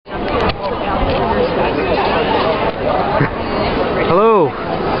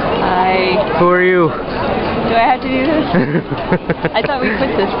I thought we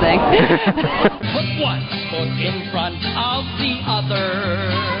quit this thing. Put one foot in front of the other,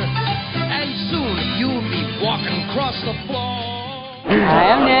 and soon you'll be walking across the floor.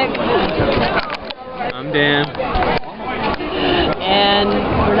 Hi, I'm Nick. I'm Dan. And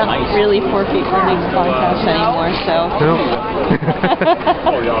we're not really 4 feet from these podcasts anymore, so.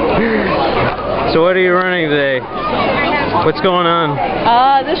 So what are you running today? What's going on?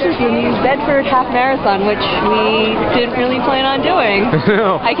 This is the New Bedford Half Marathon, which we didn't really plan on doing.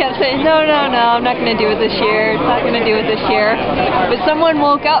 No. I kept saying, no, I'm not going to do it this year. It's not going to do it this year. But someone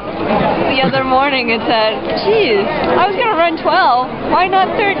woke up the other morning and said, geez, I was going to run 12. Why not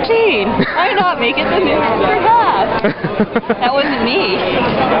 13? Why not make it the New Bedford Half? That wasn't me.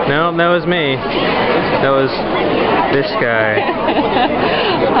 No, that was me. That was this guy.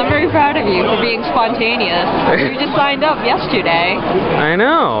 I'm very proud of you for being spontaneous. You just signed up yesterday. I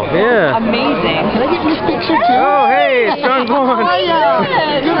know, yeah. Amazing. Can I get this picture too? Oh, hey, it's John Vaughn. How are you?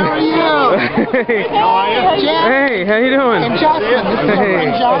 Good, how are you? Hey. How are you? Jeff. Hey, how you doing? And Jocelyn. This is my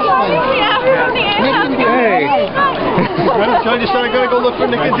friend Jocelyn. Nick and Dan. Hey. I just said I'm going to go look for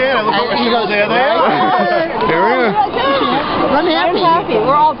Nick and Dan. I look over He goes, there. Here we are. Run I'm happy. happy.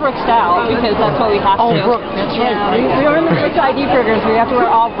 We're all Brooksed out because that's what we have Oh, to. Brooke, that's right. Yeah, we are in the Brooks ID programs. We have to wear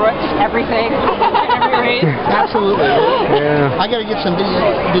all Brooks, everything, every race. Absolutely. Yeah. I got to get some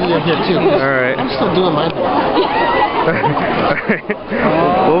video here too. All right. I'm still doing my part.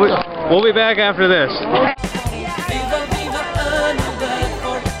 All right. We'll be back after this.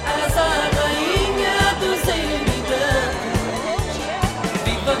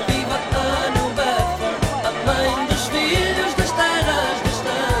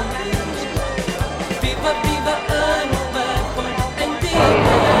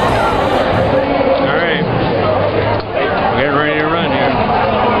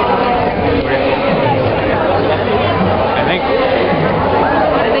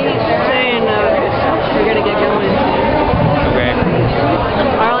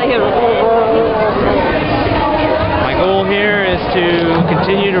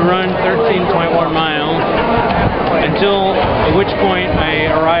 Continue to run 13.1 miles until at which point I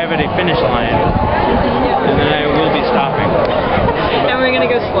arrive at a finish line, and then I will be stopping. And we're going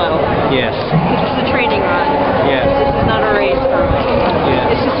to go slow. Yes. This is a training run. Yes. This is not a race for us.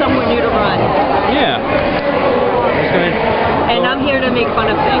 Yes. This is somewhere new to run. Yeah. Just gonna and I'm here to make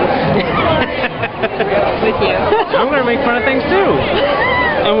fun of things. With you. I'm going to make fun of things too.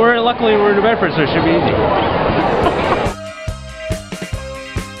 And luckily we're in New Bedford, so it should be easy.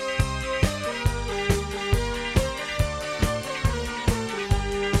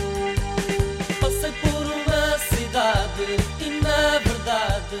 Close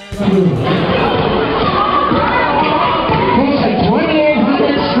to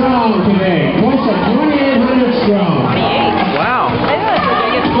 2,800 strong today. Close to 2,800 strong. Wow.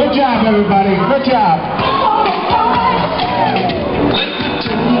 Good job, everybody. Good job.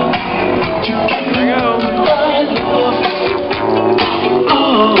 There you go.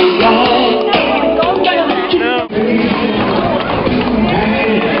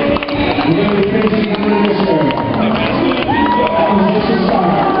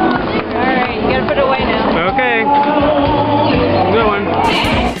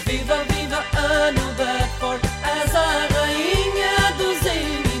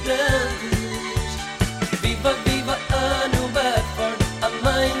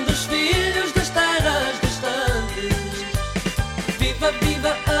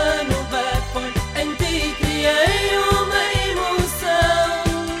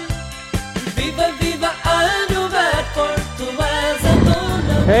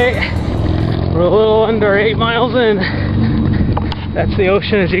 Hey, we're a little under 8 miles in. That's the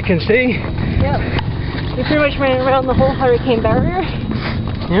ocean, as you can see. Yep. We pretty much ran around the whole hurricane barrier.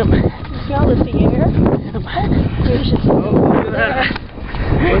 Yep. You smell the sea air. Yep. Oh, look at that.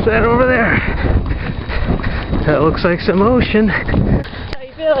 What's that over there? That looks like some ocean. How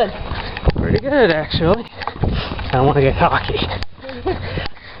you feeling? Pretty good, actually. I don't want to get cocky.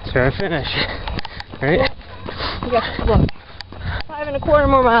 Let's try to finish. Right? We got, look, 5.25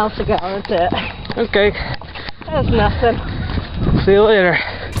 more miles to go. That's it. Okay. That's nothing. See you later.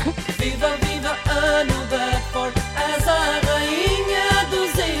 Viva, viva a New Bedford, és a rainha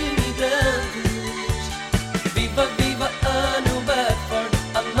dos imigrantes. Viva, viva a New Bedford,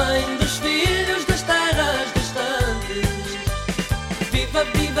 a mãe dos filhos das terras distantes. Viva,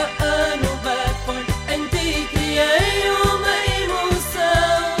 viva a New Bedford, em ti criei uma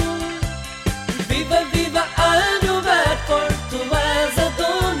emoção. Viva, viva a New Bedford, tu és a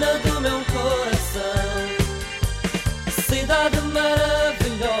dona do meu coração. Cidade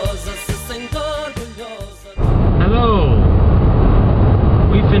maravilhosa, se sente orgulhosa.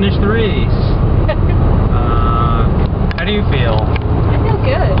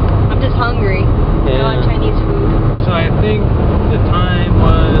 hungry. I want Chinese food. So I think the time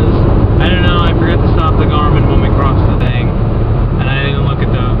was, I don't know, I forgot to stop the Garmin when we crossed the thing, and I didn't look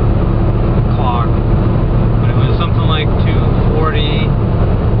at the clock, but it was something like 2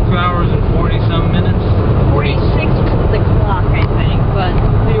 hours and 40 some minutes. 46 to the clock, I think, but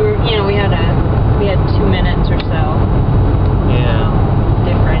we were, you know, we had 2 minutes or so. Yeah.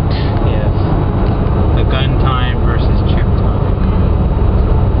 Different. Yes. The gun time versus chip time.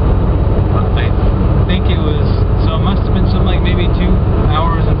 I think it was, so it must have been something like maybe 2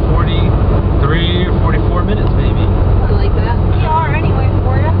 hours and 43 or 44 minutes maybe. I like that. PR anyway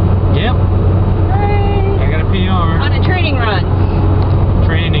for you. Yep. Hooray! I got a PR. On a training run.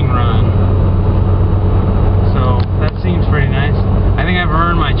 Training run. So that seems pretty nice. I think I've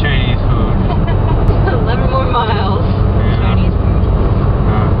earned my Chinese food. 11 more miles.